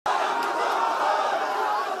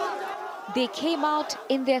They came out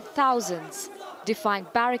in their thousands, defying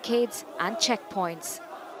barricades and checkpoints,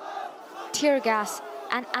 tear gas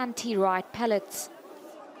and anti-riot pellets,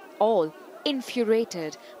 all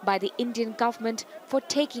infuriated by the Indian government for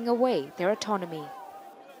taking away their autonomy.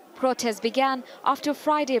 Protests began after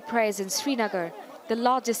Friday prayers in Srinagar, the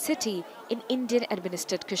largest city in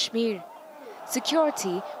Indian-administered Kashmir.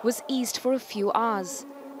 Security was eased for a few hours,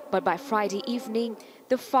 but by Friday evening,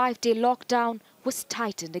 the 5-day lockdown was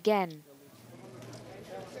tightened again.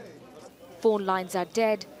 Phone lines are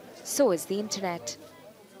dead, so is the internet.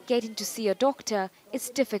 Getting to see a doctor is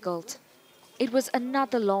difficult. It was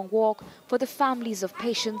another long walk for the families of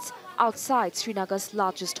patients outside Srinagar's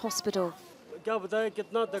largest hospital.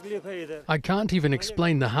 I can't even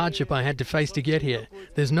explain the hardship I had to face to get here.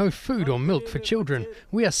 There's no food or milk for children.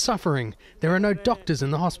 We are suffering. There are no doctors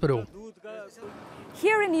in the hospital.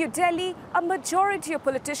 Here in New Delhi, a majority of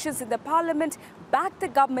politicians in the parliament backed the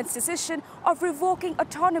government's decision of revoking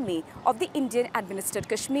autonomy of the Indian-administered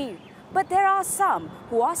Kashmir. But there are some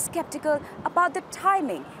who are sceptical about the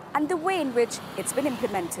timing and the way in which it's been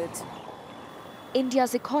implemented.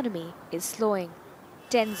 India's economy is slowing.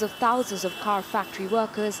 Tens of thousands of car factory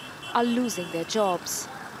workers are losing their jobs.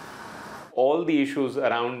 All the issues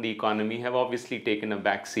around the economy have obviously taken a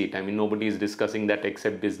back seat. I mean, nobody is discussing that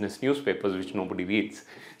except business newspapers, which nobody reads.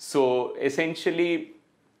 So essentially,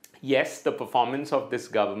 yes, the performance of this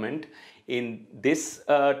government in this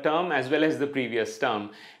term as well as the previous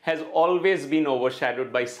term has always been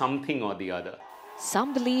overshadowed by something or the other.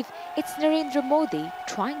 Some believe it's Narendra Modi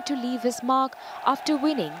trying to leave his mark after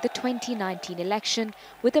winning the 2019 election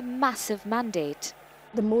with a massive mandate.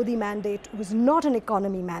 The Modi mandate was not an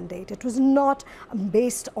economy mandate. It was not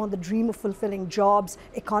based on the dream of fulfilling jobs,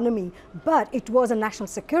 economy, but it was a national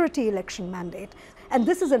security election mandate. And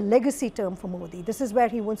this is a legacy term for Modi. This is where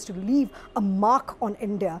he wants to leave a mark on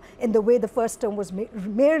India in the way the first term was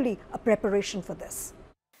merely a preparation for this.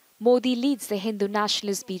 Modi leads the Hindu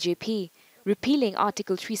nationalist BJP. Repealing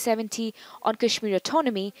Article 370 on Kashmir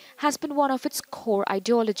autonomy has been one of its core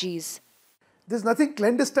ideologies. There's nothing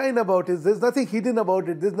clandestine about it. There's nothing hidden about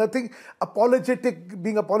it. There's nothing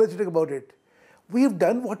being apologetic about it. We have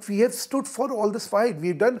done what we have stood for all this while.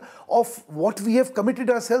 We've done of what we have committed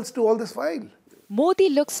ourselves to all this while. Modi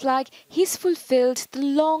looks like he's fulfilled the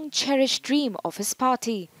long-cherished dream of his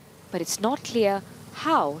party. But it's not clear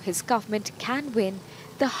how his government can win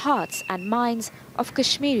the hearts and minds of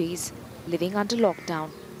Kashmiris living under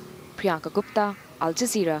lockdown. Priyanka Gupta,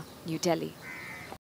 Aljazeera, New Delhi.